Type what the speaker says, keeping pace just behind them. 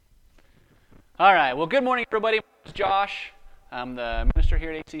All right. Well, good morning, everybody. My name is Josh. I'm the minister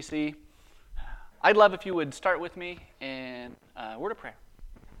here at ACC. I'd love if you would start with me in a word of prayer.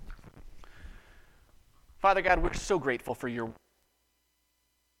 Father God, we're so grateful for your word.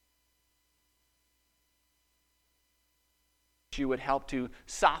 You would help to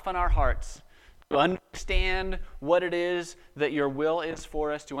soften our hearts, to understand what it is that your will is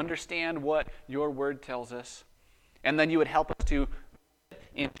for us, to understand what your word tells us, and then you would help us to put it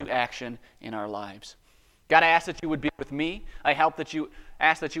into action in our lives. God, I ask that you would be with me. I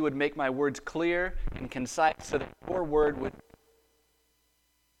ask that you would make my words clear and concise so that your word would be in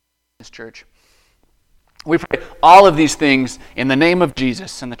this church. We pray all of these things in the name of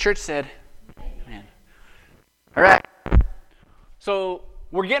Jesus. And the church said, Amen. All right. So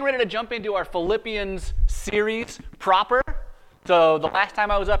we're getting ready to jump into our Philippians series proper. So the last time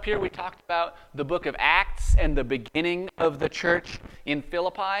I was up here, we talked about the book of Acts and the beginning of the church in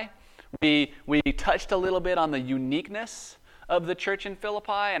Philippi. We touched a little bit on the uniqueness of the church in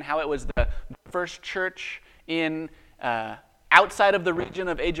Philippi and how it was the first church in outside of the region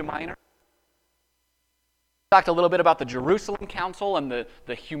of Asia Minor. Talked a little bit about the Jerusalem Council and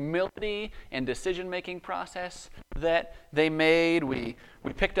the humility and decision-making process that they made. We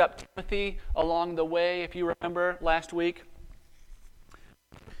picked up Timothy along the way, if you remember, last week.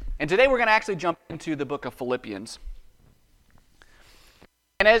 And today we're going to actually jump into the book of Philippians.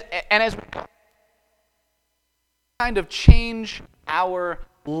 And as we kind of change our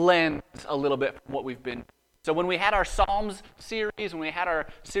lens a little bit from what we've been. So when we had our Psalms series, when we had our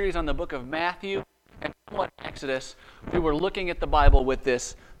series on the book of Matthew, and somewhat Exodus, we were looking at the Bible with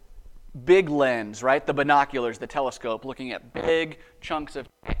this big lens, right? The binoculars, the telescope, looking at big chunks of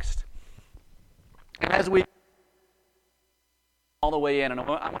text. And as we all the way in, and I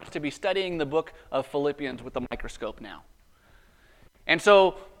want us to be studying the book of Philippians with the microscope now. And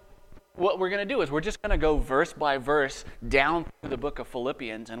so what we're going to do is we're just going to go verse by verse down through the book of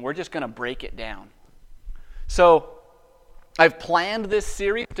Philippians, and we're just going to break it down. So I've planned this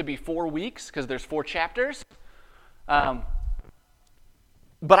series to be 4 weeks because there's 4 chapters. But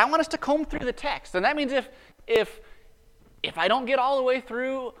I want us to comb through the text. And that means if I don't get all the way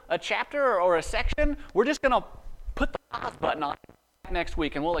through a chapter or a section, we're just going to put the pause button on next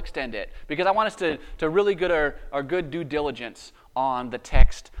week and we'll extend it. Because I want us to really get our good due diligence on the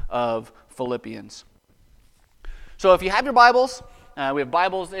text of Philippians. So if you have your Bibles, we have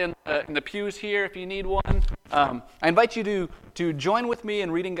Bibles in the pews here if you need one. I invite you to join with me in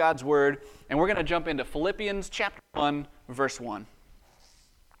reading God's Word, and we're going to jump into Philippians chapter 1, verse 1.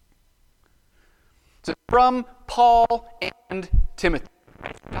 So from Paul and Timothy.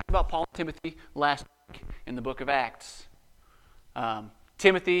 We talked about Paul and Timothy last week in the book of Acts.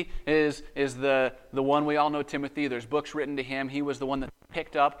 Timothy is the one we all know Timothy. There's books written to him. He was the one that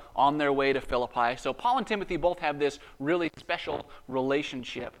picked up on their way to Philippi. So Paul and Timothy both have this really special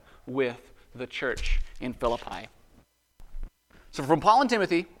relationship with the church in Philippi. So from Paul and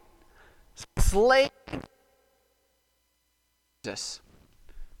Timothy, slave Jesus.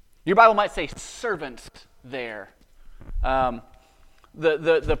 Your Bible might say servants there.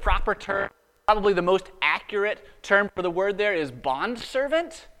 The proper term, probably the most accurate term for the word there is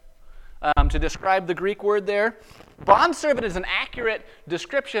bondservant, to describe the Greek word there. Bondservant is an accurate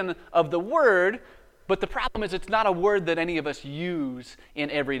description of the word, but the problem is it's not a word that any of us use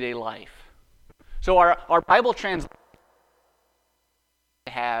in everyday life. So our Bible translation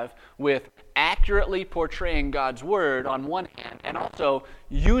have with accurately portraying God's word on one hand, and also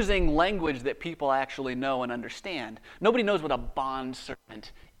using language that people actually know and understand. Nobody knows what a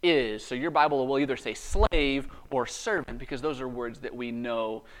bondservant is. So your Bible will either say slave or servant because those are words that we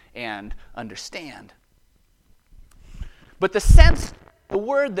know and understand. But the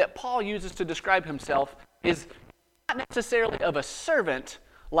word that Paul uses to describe himself is not necessarily of a servant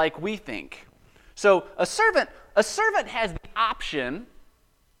like we think. So a servant has the option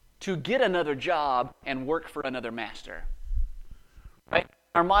to get another job and work for another master. Right? In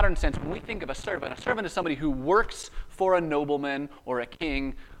our modern sense, when we think of a servant is somebody who works for a nobleman or a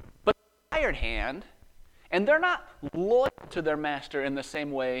king, but hired hand, and they're not loyal to their master in the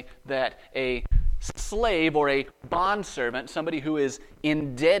same way that a slave or a bondservant, somebody who is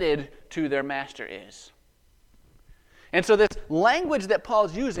indebted to their master, is. And so this language that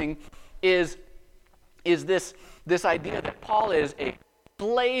Paul's using is this idea that Paul is a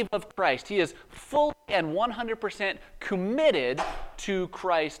slave of Christ. He is fully and 100% committed to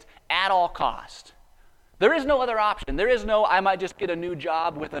Christ at all cost. There is no other option. There is no, I might just get a new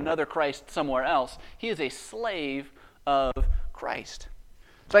job with another Christ somewhere else. He is a slave of Christ.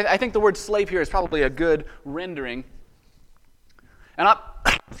 So I think the word slave here is probably a good rendering. And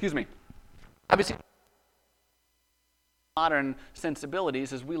Obviously, modern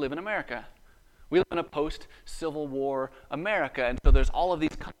sensibilities is we live in America. We live in a post-Civil War America, and so there's all of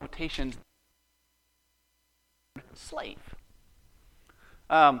these connotations. Slave.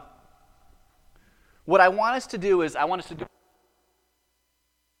 What I want us to do is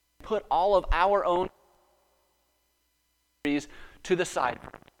put all of our own to the side.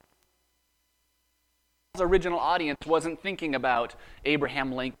 The original audience wasn't thinking about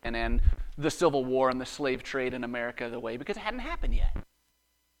Abraham Lincoln and the Civil War and the slave trade in America the way, because it hadn't happened yet. What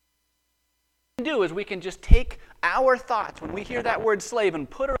we can do is we can just take our thoughts when we hear that word slave and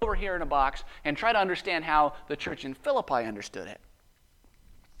put it over here in a box and try to understand how the church in Philippi understood it.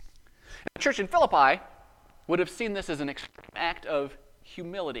 The church in Philippi would have seen this as an extreme act of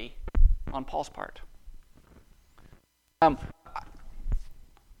humility on Paul's part. I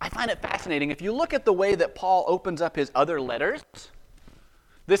find it fascinating. If you look at the way that Paul opens up his other letters,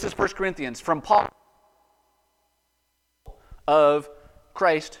 this is 1 Corinthians, from Paul of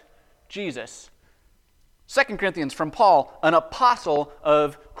Christ Jesus. 2 Corinthians, from Paul, an apostle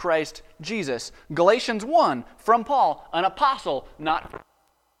of Christ Jesus. Galatians 1, from Paul, an apostle, not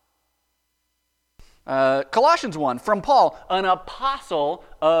Colossians 1, from Paul, an apostle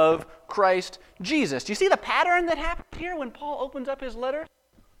of Christ Jesus. Do you see the pattern that happens here when Paul opens up his letter?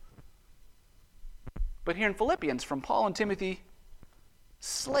 But here in Philippians, from Paul and Timothy,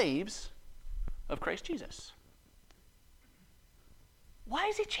 slaves of Christ Jesus. Why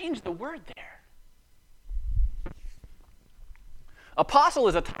has he changed the word there? Apostle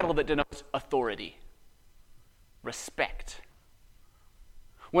is a title that denotes authority, respect.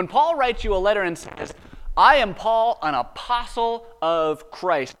 When Paul writes you a letter and says, I am Paul, an apostle of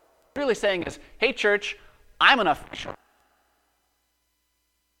Christ, what he's really saying is, hey church, I'm an official.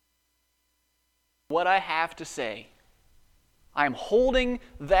 What I have to say, I'm holding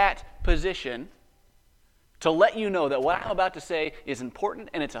that position to let you know that what I'm about to say is important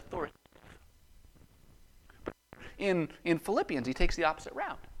and it's authoritative. But in Philippians, he takes the opposite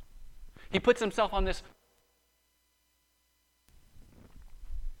route. He puts himself on this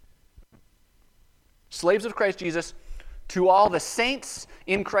slaves of Christ Jesus, to all the saints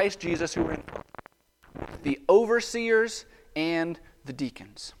in Christ Jesus who are in the overseers and the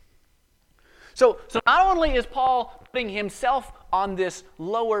deacons. So not only is Paul putting himself on this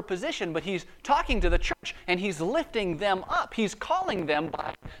lower position, but he's talking to the church and he's lifting them up. He's calling them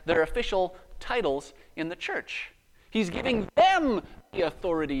by their official titles in the church. He's giving them the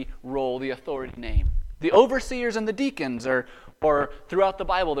authority role, the authority name. The overseers and the deacons, or throughout the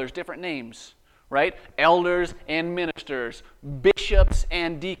Bible, there's different names, right? Elders and ministers, bishops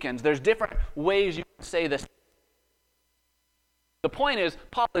and deacons. There's different ways you can say this. The point is,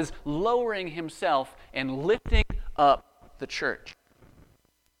 Paul is lowering himself and lifting up the church.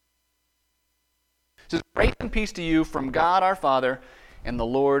 It says, grace and peace to you from God our Father and the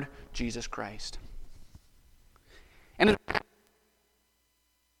Lord Jesus Christ. And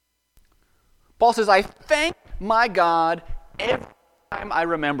Paul says, I thank my God every time I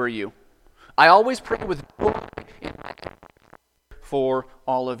remember you. I always pray with joy for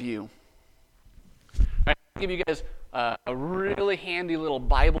all of you. All right, I'll give you guys a really handy little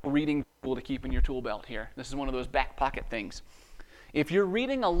Bible reading tool to keep in your tool belt here. This is one of those back pocket things. If you're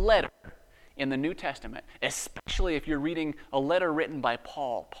reading a letter in the New Testament, especially if you're reading a letter written by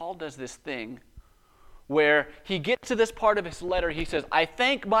Paul, Paul does this thing where he gets to this part of his letter, he says, I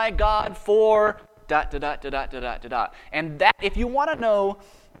thank my God for ... And that, if you want to know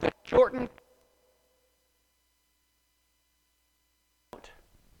the shortened,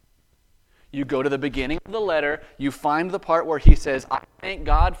 you go to the beginning of the letter, you find the part where he says, I thank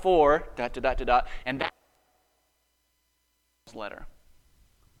God for ... and that's letter.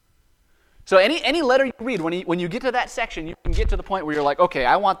 So any letter you read, when you get to that section, you can get to the point where you're like, okay,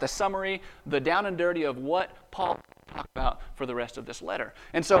 I want the summary, the down and dirty of what Paul talked about for the rest of this letter.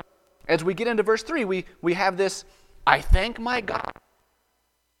 And so as we get into verse 3, we have this, I thank my God.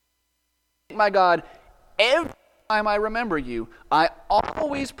 My God, every time I remember you, I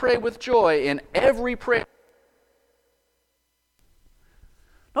always pray with joy in every prayer.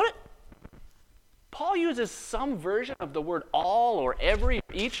 Notice, Paul uses some version of the word all or every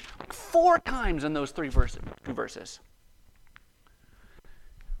or each like 4 times in those 2 verses.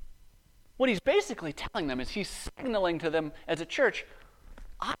 What he's basically telling them is he's signaling to them as a church,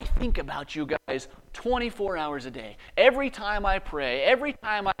 I think about you guys 24 hours a day. Every time I pray, every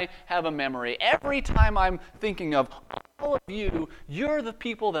time I have a memory, every time I'm thinking of all of you, you're the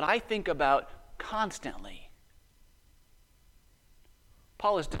people that I think about constantly.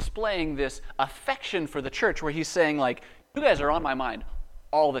 Paul is displaying this affection for the church where he's saying, like, you guys are on my mind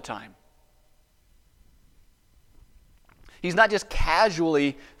all the time. He's not just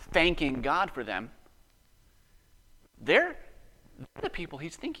casually thanking God for them. They're the people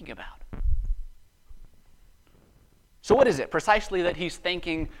he's thinking about. So what is it precisely that he's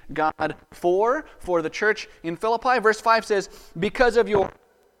thanking God for the church in Philippi? Verse 5 says, because of your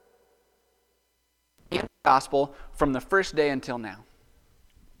in the gospel from the first day until now.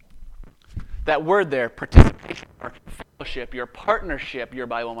 That word there, participation, or fellowship, your partnership, your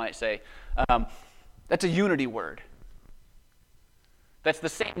Bible might say, that's a unity word. That's the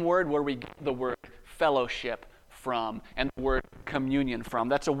same word where we get the word fellowship from and the word communion from.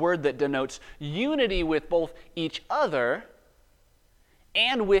 That's a word that denotes unity with both each other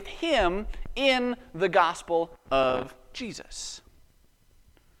and with Him in the gospel of Jesus.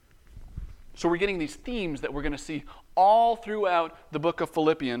 So we're getting these themes that we're going to see all throughout the book of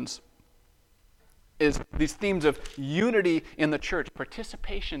Philippians, is these themes of unity in the church,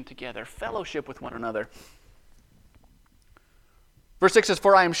 participation together, fellowship with one another. Verse 6 says,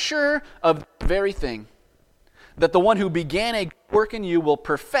 for I am sure of the very thing, that the one who began a good work in you will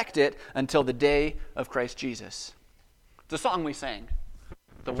perfect it until the day of Christ Jesus. It's a song we sang.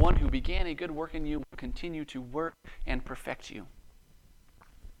 The one who began a good work in you will continue to work and perfect you.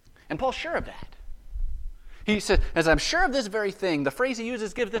 And Paul's sure of that. He says, as I'm sure of this very thing, the phrase he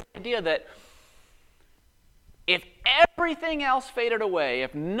uses gives this idea that if everything else faded away,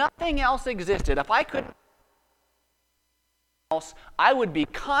 if nothing else existed, if I couldn't else, I would be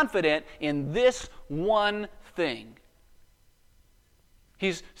confident in this one thing.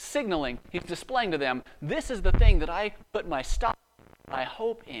 He's signaling, he's displaying to them, this is the thing that I put my stock, my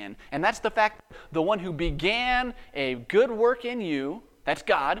hope in. And that's the fact that the one who began a good work in you, that's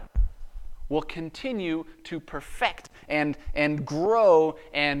God, will continue to perfect and grow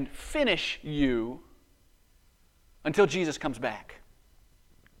and finish you until Jesus comes back.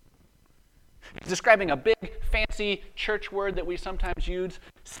 He's describing a big, fancy church word that we sometimes use,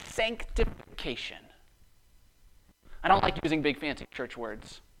 sanctification. I don't like using big, fancy church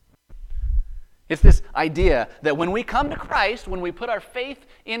words. It's this idea that when we come to Christ, when we put our faith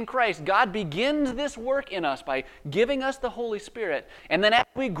in Christ, God begins this work in us by giving us the Holy Spirit. And then as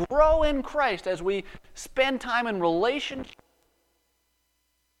we grow in Christ, as we spend time in relationship,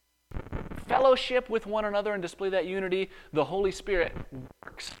 fellowship with one another and display that unity, the Holy Spirit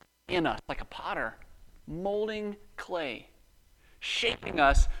works in us like a potter, molding clay, shaping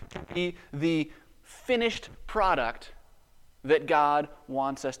us to be the finished product that God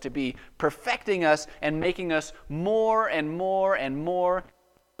wants us to be, perfecting us and making us more and more and more in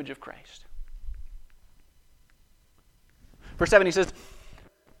the image of Christ. Verse 7, he says,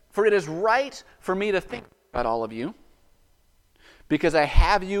 for it is right for me to think about all of you, because I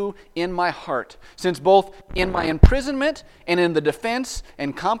have you in my heart, since both in my imprisonment and in the defense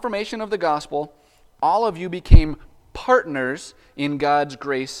and confirmation of the gospel, all of you became partners in God's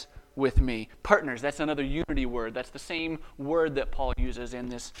grace with me. Partners, that's another unity word. That's the same word that Paul uses in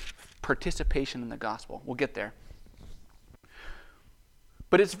this participation in the gospel. We'll get there.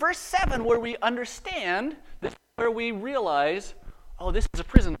 But it's verse 7 where we understand, this is where we realize, oh, this is a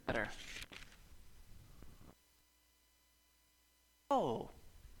prison letter. Oh,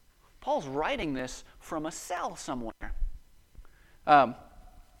 Paul's writing this from a cell somewhere.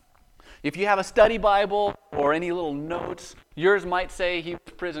 If you have a study Bible or any little notes, yours might say he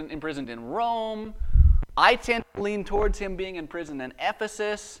was imprisoned in Rome. I tend to lean towards him being in prison in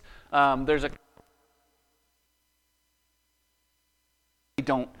Ephesus. There's a... I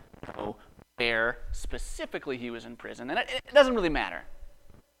don't know where specifically he was in prison, and it doesn't really matter.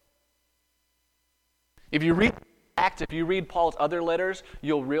 If you read Acts, if you read Paul's other letters,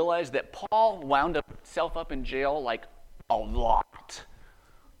 you'll realize that Paul wound himself up in jail like a lot.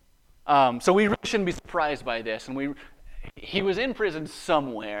 So we really shouldn't be surprised by this. And he was in prison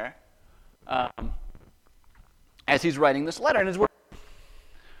somewhere as he's writing this letter.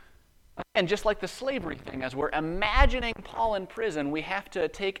 And just like the slavery thing, as we're imagining Paul in prison, we have to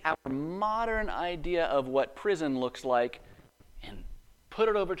take our modern idea of what prison looks like and put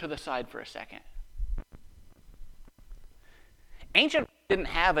it over to the side for a second. Ancient didn't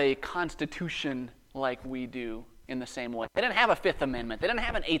have a constitution like we do in the same way. They didn't have a Fifth Amendment. They didn't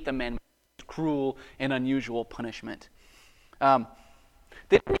have an Eighth Amendment, cruel and unusual punishment. They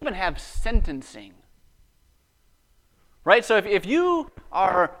didn't even have sentencing. Right? So if you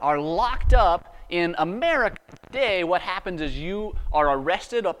are locked up in America today, what happens is you are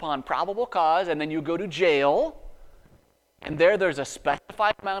arrested upon probable cause, and then you go to jail. And there's a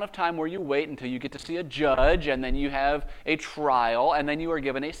specified amount of time where you wait until you get to see a judge, and then you have a trial, and then you are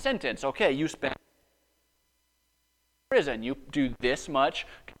given a sentence. Okay, you spend prison. You do this much.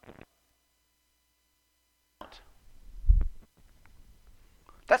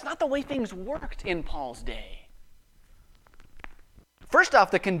 That's not the way things worked in Paul's day. First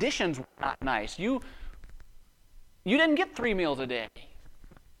off, the conditions were not nice. You didn't get 3 meals a day.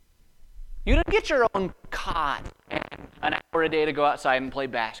 You didn't get your own cot and an hour a day to go outside and play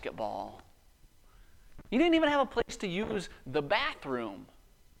basketball. You didn't even have a place to use the bathroom.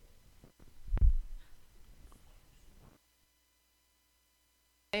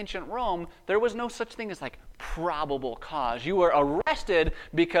 Ancient Rome, there was no such thing as like probable cause. You were arrested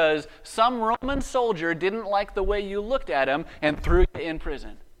because some Roman soldier didn't like the way you looked at him and threw you in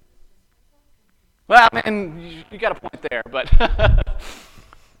prison. Well, man, you got a point there, but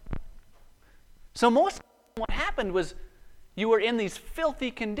so what happened was you were in these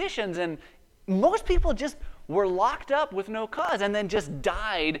filthy conditions, and most people just were locked up with no cause and then just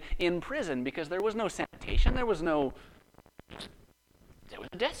died in prison because there was no sanitation, there was a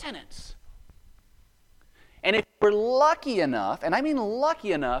death sentence. And if you were lucky enough, and I mean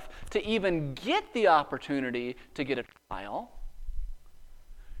lucky enough, to even get the opportunity to get a trial,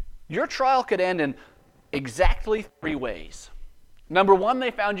 your trial could end in exactly 3 ways. Number 1,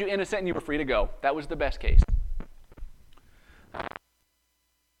 they found you innocent and you were free to go. That was the best case.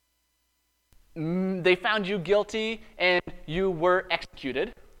 They found you guilty and you were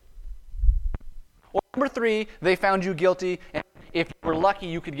executed. Or number 3, they found you guilty, and if you were lucky,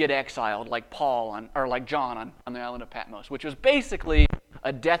 you could get exiled, like Paul or like John on the island of Patmos, which was basically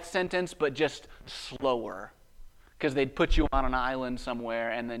a death sentence, but just slower, because they'd put you on an island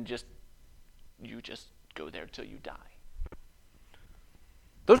somewhere, and then you just go there till you die.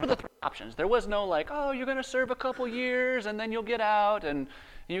 Those were the 3 options. There was no like, oh, you're going to serve a couple years, and then you'll get out, and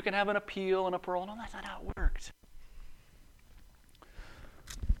you can have an appeal and a parole. No, that's not how it worked.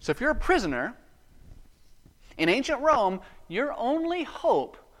 So if you're a prisoner in ancient Rome, your only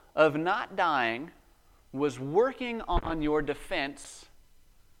hope of not dying was working on your defense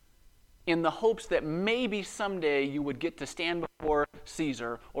in the hopes that maybe someday you would get to stand before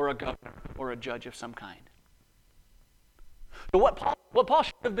Caesar or a governor or a judge of some kind. So what Paul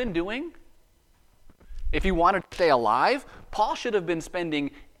should have been doing, if he wanted to stay alive, Paul should have been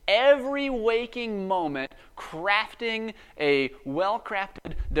spending every waking moment crafting a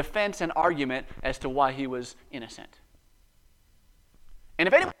well-crafted defense and argument as to why he was innocent. And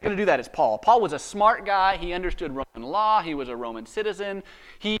if anyone's going to do that, it's Paul. Paul was a smart guy. He understood Roman law. He was a Roman citizen.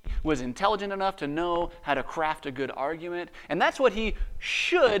 He was intelligent enough to know how to craft a good argument. And that's what he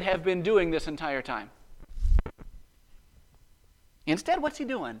should have been doing this entire time. Instead, what's he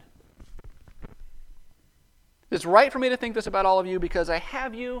doing? It's right for me to think this about all of you because I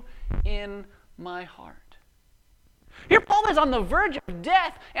have you in my heart. Here Paul is on the verge of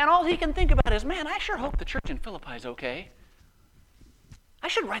death, and all he can think about is, man, I sure hope the church in Philippi is okay. I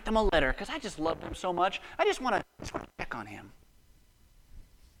should write them a letter because I just love them so much. I just want to check on him.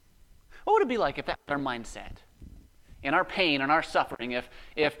 What would it be like if that was our mindset? In our pain and our suffering,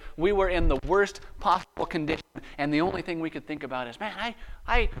 if we were in the worst possible condition and the only thing we could think about is, man,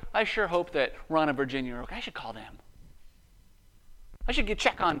 I sure hope that Ron and Virginia are okay. I should call them. I should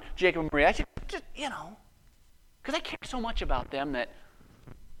check on Jacob and Maria. I should just, because I care so much about them that,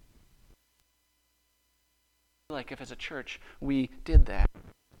 like if as a church we did that.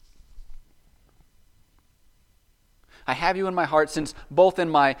 I have you in my heart since both in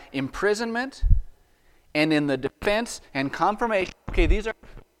my imprisonment and in the defense and confirmation. Okay, these are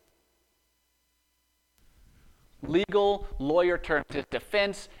legal lawyer terms, his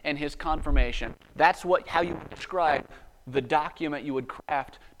defense and his confirmation. That's how you would describe the document you would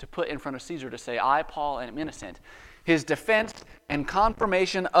craft to put in front of Caesar to say, I, Paul, am innocent. His defense and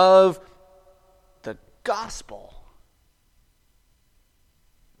confirmation of the gospel.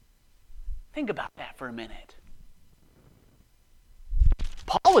 Think about that for a minute.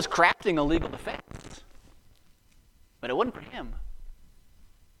 Paul was crafting a legal defense, but it wasn't for him.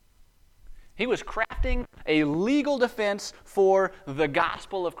 He was crafting a legal defense for the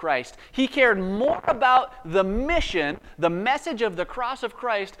gospel of Christ. He cared more about the mission, the message of the cross of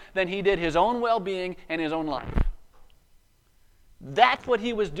Christ, than he did his own well-being and his own life. That's what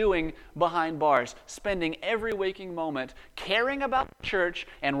he was doing behind bars, spending every waking moment caring about the church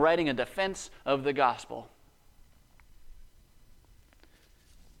and writing a defense of the gospel.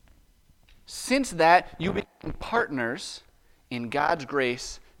 Since that, you become partners in God's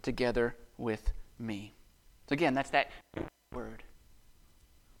grace together with me. So again, that's that word.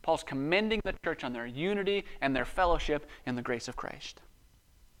 Paul's commending the church on their unity and their fellowship in the grace of Christ.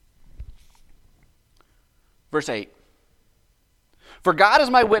 Verse 8. For God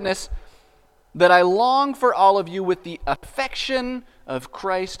is my witness that I long for all of you with the affection of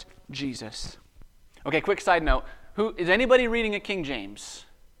Christ Jesus. Okay, quick side note. Is anybody reading a King James?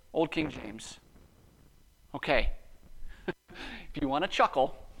 Old King James. Okay. If you want to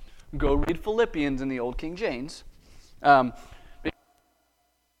chuckle, go read Philippians in the Old King James. God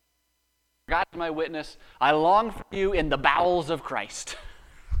is my witness. I long for you in the bowels of Christ.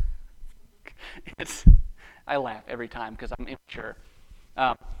 I laugh every time because I'm immature.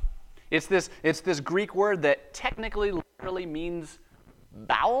 It's this Greek word that technically literally means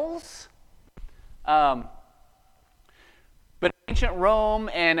bowels. But in ancient Rome,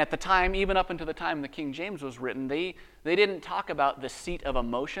 and at the time, even up until the time the King James was written, they didn't talk about the seat of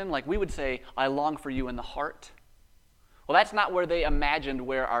emotion. Like we would say, I long for you in the heart. Well, that's not where they imagined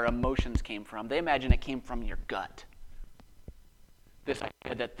where our emotions came from. They imagined it came from your gut. This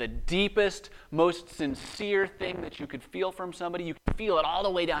idea that the deepest, most sincere thing that you could feel from somebody, you can feel it all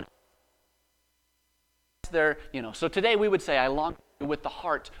the way down. So today we would say, I long with the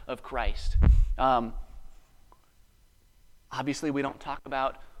heart of Christ. Obviously, we don't talk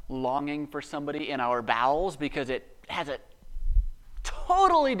about longing for somebody in our bowels because it has a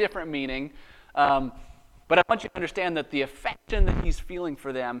totally different meaning. But I want you to understand that the affection that he's feeling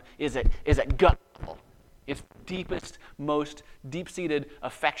for them is at gut level. It's the deepest, most deep-seated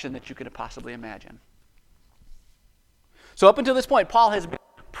affection that you could possibly imagine. So up until this point, Paul has been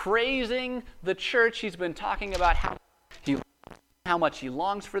praising the church. He's been talking about how much he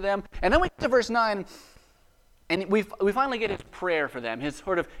longs for them. And then we get to verse 9, and we finally get his prayer for them, his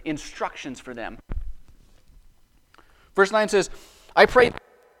sort of instructions for them. Verse 9 says, I pray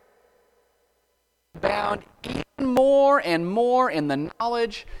abound even more and more in the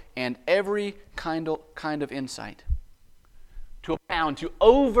knowledge and every kind of insight. To abound, to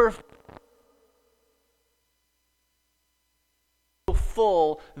overflow,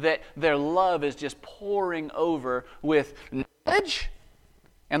 full that their love is just pouring over with knowledge.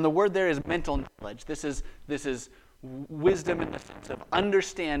 And the word there is mental knowledge. This is wisdom in the sense of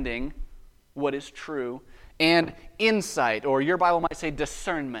understanding what is true, and insight, or your Bible might say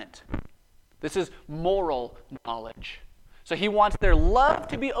discernment. This is moral knowledge. So he wants their love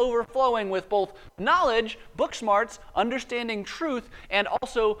to be overflowing with both knowledge, book smarts, understanding truth, and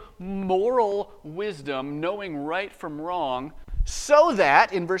also moral wisdom, knowing right from wrong, so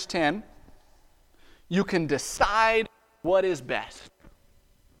that, in verse 10, you can decide what is best.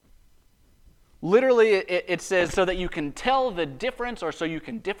 Literally, it says so that you can tell the difference, or so you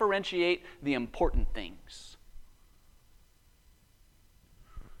can differentiate the important things.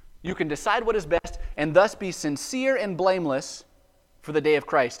 You can decide what is best and thus be sincere and blameless for the day of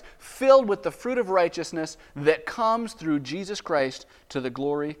Christ, filled with the fruit of righteousness that comes through Jesus Christ to the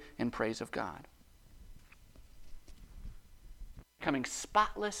glory and praise of God. Becoming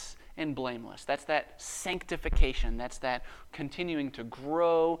spotless and blameless. That's that sanctification. That's that continuing to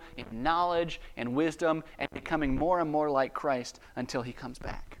grow in knowledge and wisdom and becoming more and more like Christ until he comes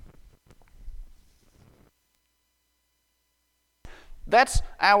back. That's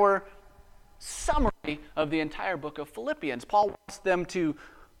our summary of the entire book of Philippians. Paul wants them to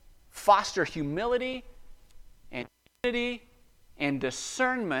foster humility and unity and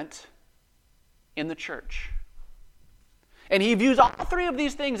discernment in the church. And he views all three of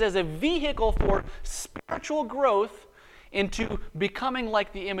these things as a vehicle for spiritual growth into becoming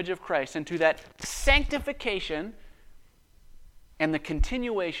like the image of Christ, into that sanctification and the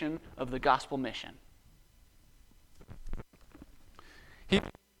continuation of the gospel mission. He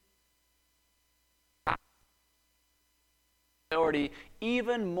priority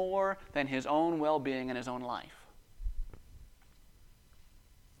even more than his own well-being and his own life.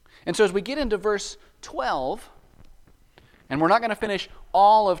 And so as we get into verse 12, and we're not going to finish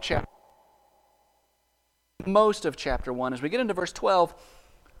all of most of chapter 1. As we get into verse 12,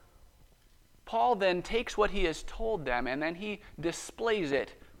 Paul then takes what he has told them and then he displays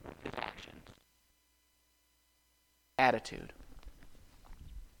it with his actions. Attitude.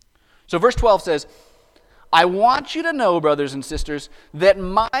 So verse 12 says, I want you to know, brothers and sisters, that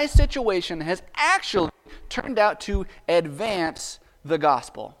my situation has actually turned out to advance the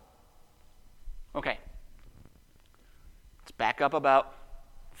gospel. Okay. Let's back up about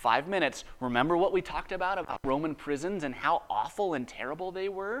 5 minutes. Remember what we talked about Roman prisons and how awful and terrible they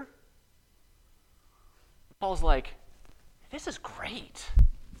were? Paul's like, this is great.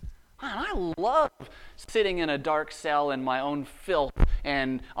 Man, I love sitting in a dark cell in my own filth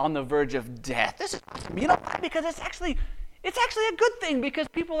and on the verge of death. This is awesome. You know why? Because it's actually a good thing because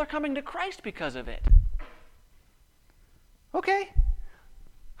people are coming to Christ because of it. Okay.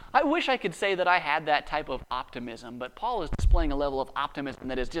 I wish I could say that I had that type of optimism, but Paul is displaying a level of optimism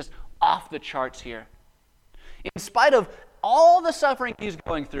that is just off the charts here. In spite of all the suffering he's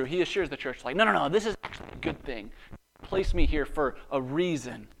going through, he assures the church, like, no, this is actually a good thing. Place me here for a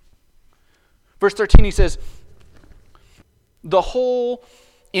reason. Verse 13, he says, the whole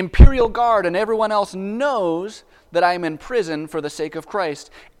imperial guard and everyone else knows that I am in prison for the sake of Christ.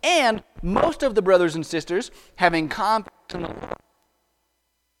 And most of the brothers and sisters, having confidence in the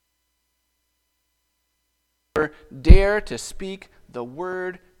Lord, dare to speak the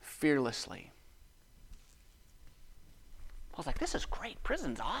word fearlessly. Paul's like, this is great.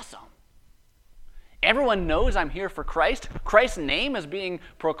 Prison's awesome. Everyone knows I'm here for Christ. Christ's name is being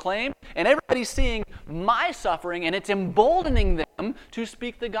proclaimed, and everybody's seeing my suffering, and it's emboldening them to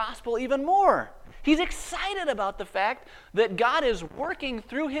speak the gospel even more. He's excited about the fact that God is working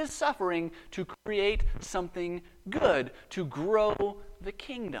through his suffering to create something good, to grow the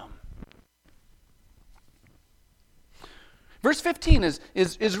kingdom. Verse 15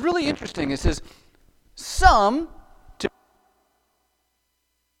 is really interesting. It says, some to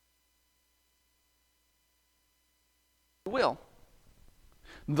will.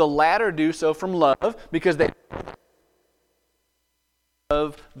 The latter do so from love, because they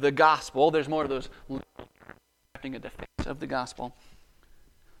of the gospel. There's more of those having a defense of the gospel.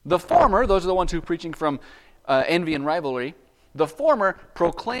 The former, those are the ones who are preaching from envy and rivalry. The former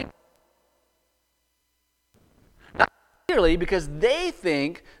proclaim not clearly because they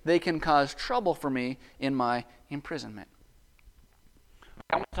think they can cause trouble for me in my imprisonment.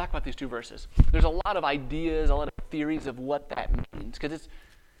 I want to talk about these two verses. There's a lot of ideas, a lot of theories of what that means, because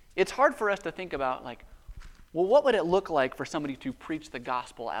it's hard for us to think about, like, well, what would it look like for somebody to preach the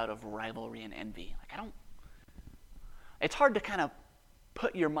gospel out of rivalry and envy? It's hard to kind of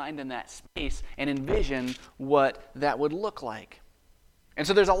put your mind in that space and envision what that would look like. And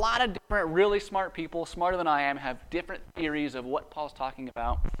so there's a lot of different really smart people, smarter than I am, have different theories of what Paul's talking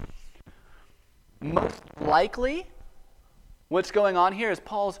about. Most likely, what's going on here is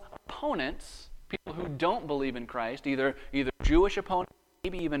Paul's opponents, people who don't believe in Christ, either Jewish opponents,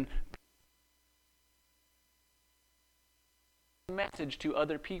 maybe even message to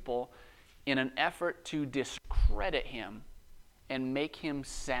other people in an effort to discredit him and make him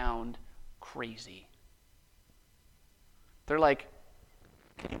sound crazy. They're like,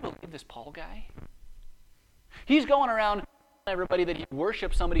 can you believe this Paul guy? He's going around telling everybody that he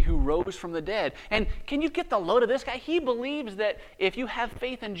worships somebody who rose from the dead. And can you get the load of this guy? He believes that if you have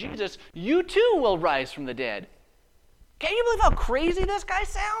faith in Jesus, you too will rise from the dead. Can you believe how crazy this guy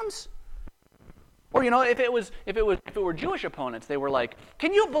sounds? Or, if it were Jewish opponents, they were like,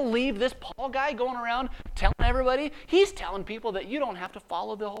 can you believe this Paul guy going around telling everybody? He's telling people that you don't have to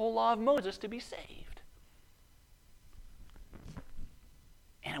follow the whole law of Moses to be saved.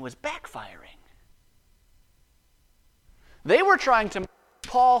 And it was backfiring. They were trying to make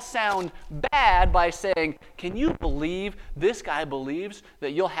Paul sound bad by saying, can you believe this guy believes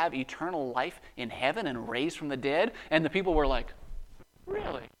that you'll have eternal life in heaven and raised from the dead? And the people were like,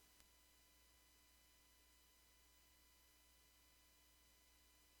 really?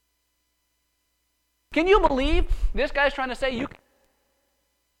 Can you believe this guy's trying to say you can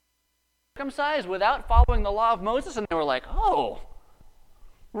circumcise without following the law of Moses? And they were like, oh,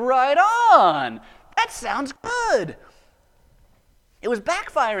 right on. That sounds good. It was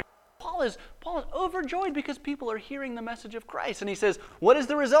backfiring. Paul is overjoyed because people are hearing the message of Christ. And he says, what is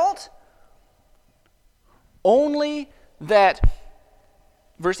the result? Only that,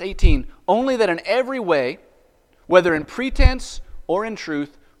 verse 18, only that in every way, whether in pretense or in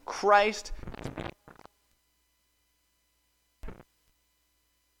truth, Christ is being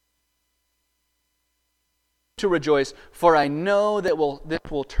to rejoice, for I know that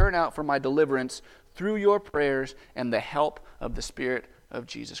this will turn out for my deliverance through your prayers and the help of the Spirit of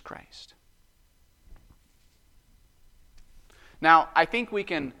Jesus Christ. Now, I think we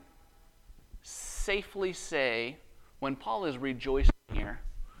can safely say, when Paul is rejoicing here,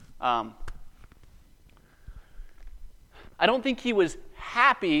 I don't think he was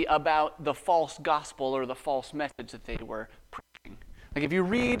happy about the false gospel or the false message that they were preaching. Like if you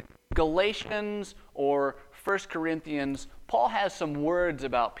read Galatians or 1 Corinthians, Paul has some words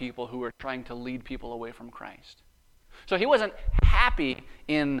about people who are trying to lead people away from Christ. So he wasn't happy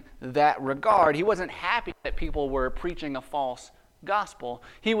in that regard. He wasn't happy that people were preaching a false gospel.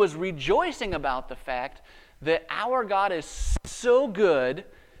 He was rejoicing about the fact that our God is so good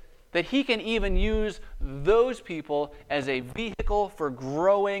that he can even use those people as a vehicle for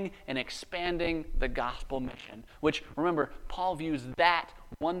growing and expanding the gospel mission. Which, remember, Paul views that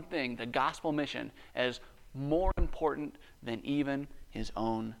one thing, the gospel mission, as more important than even his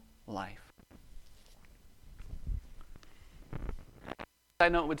own life.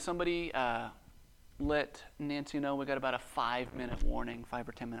 Side note, would somebody let Nancy know we got about a 5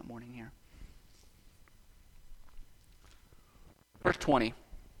 or 10 minute warning here. Verse 20.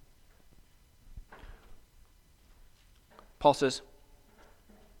 Paul says,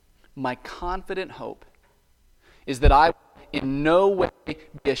 my confident hope is that I will in no way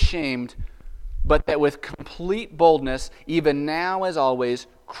be ashamed, but that with complete boldness, even now as always,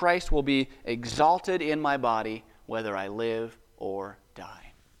 Christ will be exalted in my body, whether I live or die.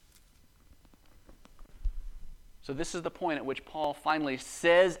 So this is the point at which Paul finally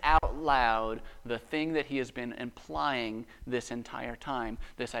says out loud the thing that he has been implying this entire time,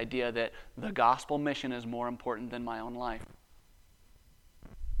 this idea that the gospel mission is more important than my own life.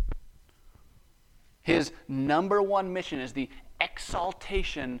 His number one mission is the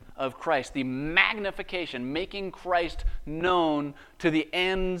exaltation of Christ, the magnification, making Christ known to the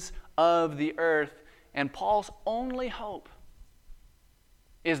ends of the earth. And Paul's only hope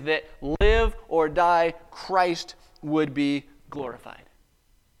is that live or die, Christ would be glorified.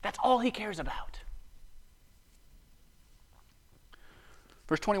 That's all he cares about.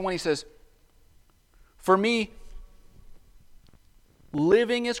 Verse 21, he says, for me,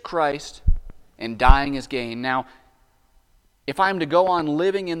 living is Christ and dying is gain. Now, if I'm to go on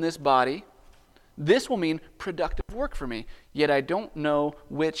living in this body, this will mean productive work for me, yet I don't know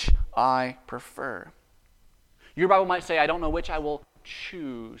which I prefer. Your Bible might say, I don't know which I will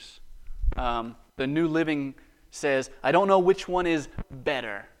choose. The New Living says, I don't know which one is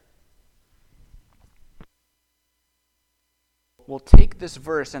better. We'll take this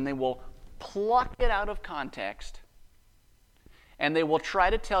verse and they will pluck it out of context, and they will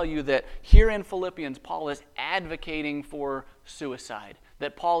try to tell you that here in Philippians, Paul is advocating for suicide,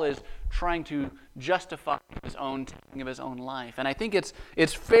 that Paul is trying to justify his own taking of his own life. And I think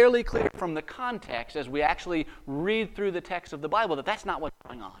it's fairly clear from the context as we actually read through the text of the Bible that that's not what's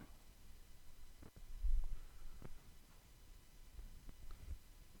going on.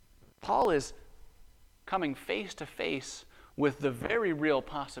 Paul is coming face to face with the very real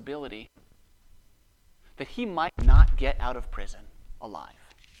possibility that he might not get out of prison alive.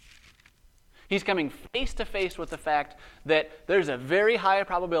 He's coming face to face with the fact that there's a very high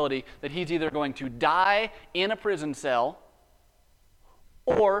probability that he's either going to die in a prison cell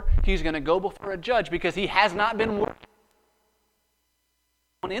or he's going to go before a judge because he has not been working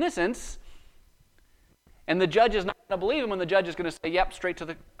on innocence, and the judge is not going to believe him, and the judge is going to say, yep, straight to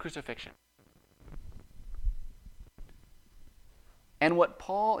the crucifixion. And what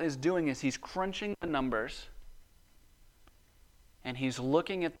Paul is doing is he's crunching the numbers, and he's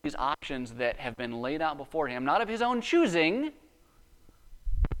looking at these options that have been laid out before him, not of his own choosing,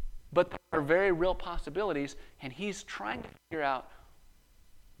 but there are very real possibilities, and he's trying to figure out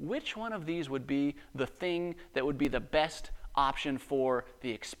which one of these would be the thing that would be the best option for the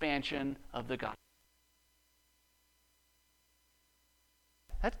expansion of the gospel.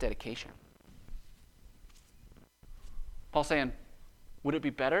 That's dedication. Paul's saying, would it be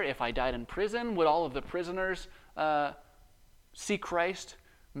better if I died in prison? Would all of the prisoners see Christ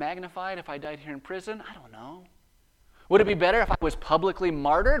magnified if I died here in prison? I don't know. Would it be better if I was publicly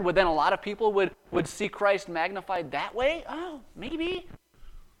martyred? Would then a lot of people would see Christ magnified that way? Oh, maybe.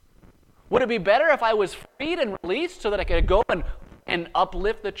 Would it be better if I was freed and released so that I could go and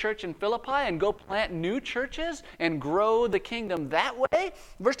uplift the church in Philippi and go plant new churches and grow the kingdom that way?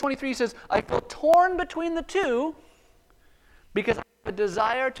 Verse 23 says, I feel torn between the two because I have a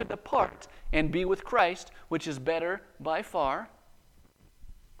desire to depart and be with Christ, which is better by far.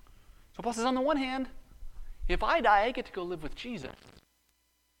 So Paul says, on the one hand, if I die, I get to go live with Jesus.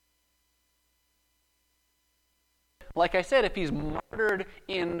 Like I said, if he's martyred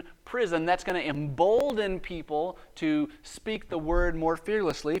in prison, that's going to embolden people to speak the word more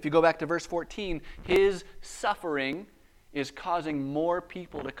fearlessly. If you go back to verse 14, his suffering is causing more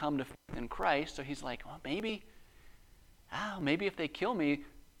people to come to faith in Christ. So he's like, well, maybe if they kill me,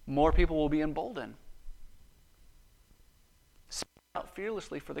 more people will be emboldened. Speak out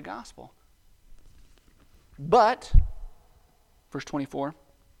fearlessly for the gospel. But, verse 24,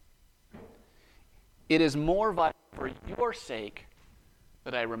 it is more vital for your sake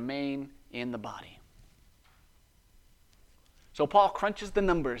that I remain in the body. So Paul crunches the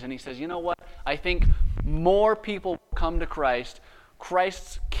numbers and he says, you know what? I think more people will come to Christ.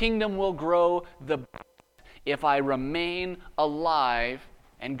 Christ's kingdom will grow the best if I remain alive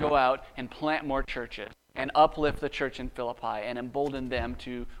and go out and plant more churches and uplift the church in Philippi and embolden them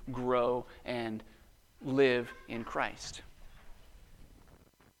to grow and live in Christ.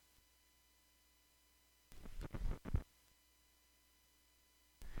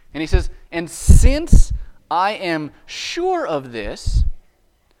 And he says, and since I am sure of this,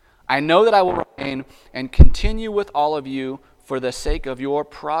 I know that I will remain and continue with all of you for the sake of your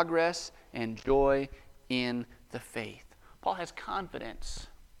progress and joy in the faith. Paul has confidence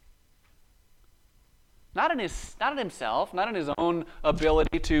Not in himself, not in his own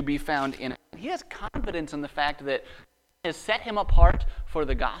ability to be found in it. He has confidence in the fact that God has set him apart for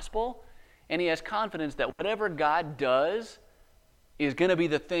the gospel, and he has confidence that whatever God does is going to be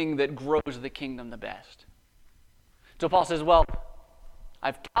the thing that grows the kingdom the best. So Paul says, well,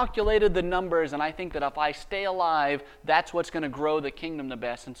 I've calculated the numbers, and I think that if I stay alive, that's what's going to grow the kingdom the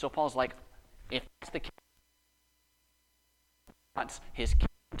best. And so Paul's like, if that's the case, he wants his kingdom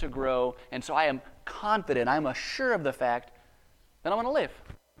to grow, and so I am confident, I'm assured of the fact that I'm going to live.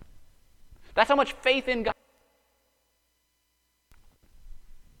 That's how much faith in God.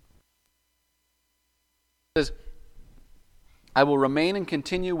 He says, I will remain and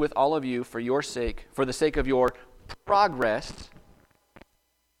continue with all of you for your sake, for the sake of your progress.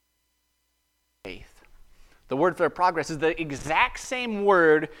 Faith. The word for progress is the exact same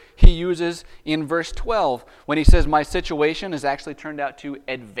word he uses in verse 12 when he says, my situation has actually turned out to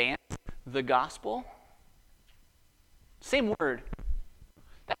advance the gospel. Same word.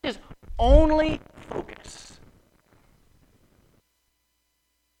 That is only focus.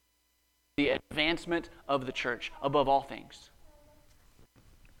 The advancement of the church above all things.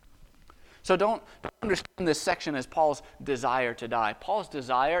 So don't understand this section as Paul's desire to die. Paul's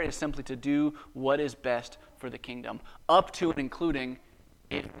desire is simply to do what is best for the kingdom, up to and including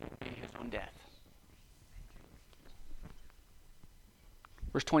his own death.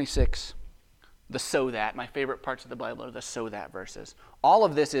 Verse 26, the so that. My favorite parts of the Bible are the so that verses. All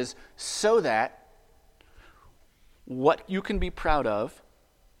of this is so that what you can be proud of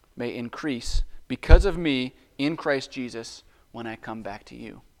may increase because of me in Christ Jesus when I come back to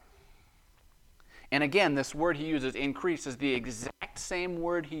you. And again, this word he uses, increase, is the exact same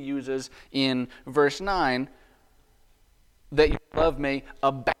word he uses in verse 9, that your love may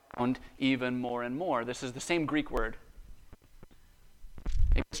abound even more and more. This is the same Greek word.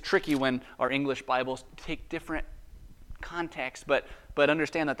 It's tricky when our English Bibles take different contexts, but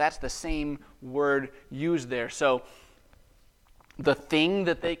understand that that's the same word used there. So the thing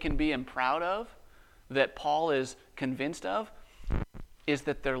that they can be proud of, that Paul is convinced of, is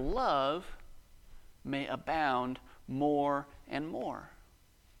that their love may abound more and more.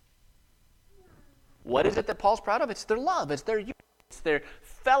 What is it that Paul's proud of? It's their love. It's their unity. It's their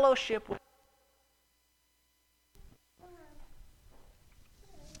fellowship with.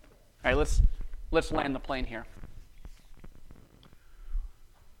 All right, let's land the plane here.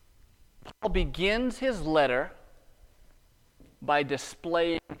 Paul begins his letter by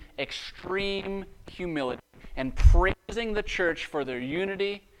displaying extreme humility and praising the church for their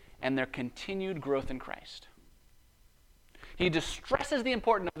unity and their continued growth in Christ. He stresses the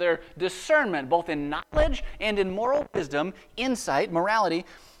importance of their discernment, both in knowledge and in moral wisdom, insight, morality,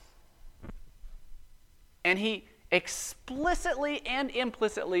 and he explicitly and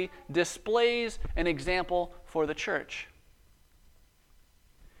implicitly displays an example for the church.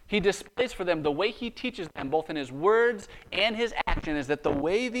 He displays for them the way he teaches them, both in his words and his action, is that the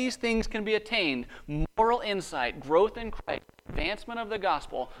way these things can be attained, moral insight, growth in Christ, advancement of the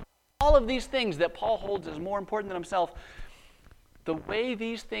gospel, all of these things that Paul holds as more important than himself, the way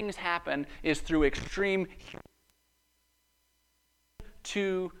these things happen is through extreme humility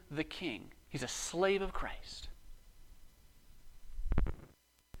to the king. He's a slave of Christ.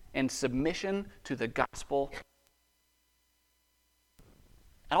 And submission to the gospel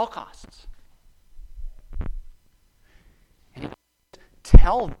at all costs. And he doesn't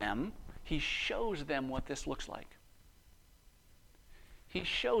tell them, he shows them what this looks like. He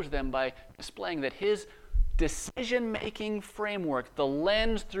shows them by displaying that his decision-making framework, the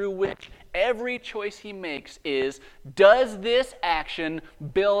lens through which every choice he makes is, does this action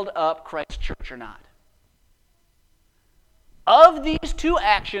build up Christ's church or not? Of these two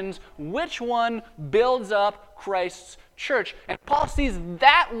actions, which one builds up Christ's church? And Paul sees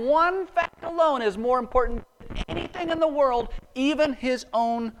that one fact alone as more important than anything in the world, even his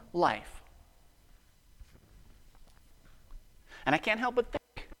own life. And I can't help but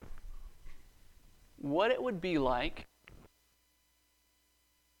think what it would be like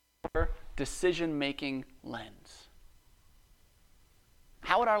for decision-making lens.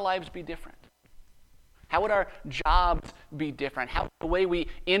 How would our lives be different? How would our jobs be different? How would the way we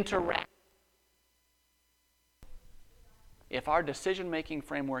interact? If our decision-making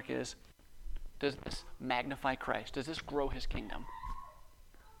framework is, does this magnify Christ? Does this grow his kingdom?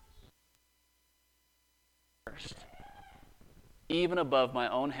 First. Even above my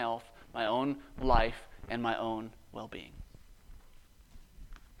own health, my own life, and my own well-being.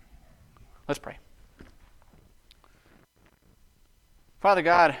 Let's pray. Father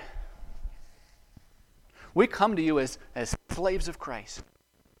God, we come to you as slaves of Christ.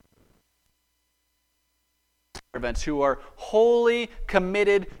 servants who are wholly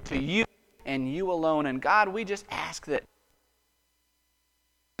committed to you and you alone. And God, we just ask that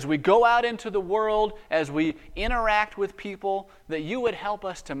as we go out into the world, as we interact with people, that you would help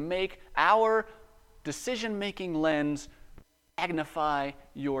us to make our decision-making lens magnify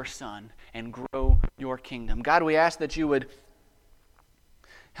your Son and grow your kingdom. God, we ask that you would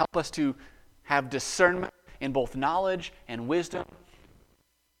help us to have discernment in both knowledge and wisdom.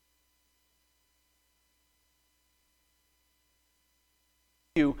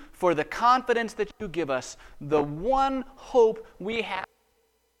 You for the confidence that you give us, the one hope we have.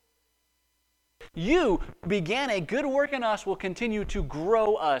 You began a good work in us will continue to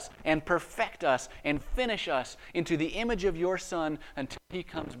grow us and perfect us and finish us into the image of your Son until he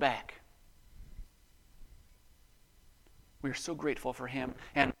comes back. We are so grateful for him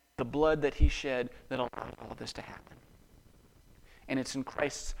and the blood that he shed that allowed all of this to happen. And it's in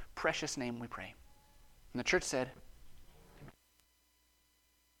Christ's precious name we pray. And the church said,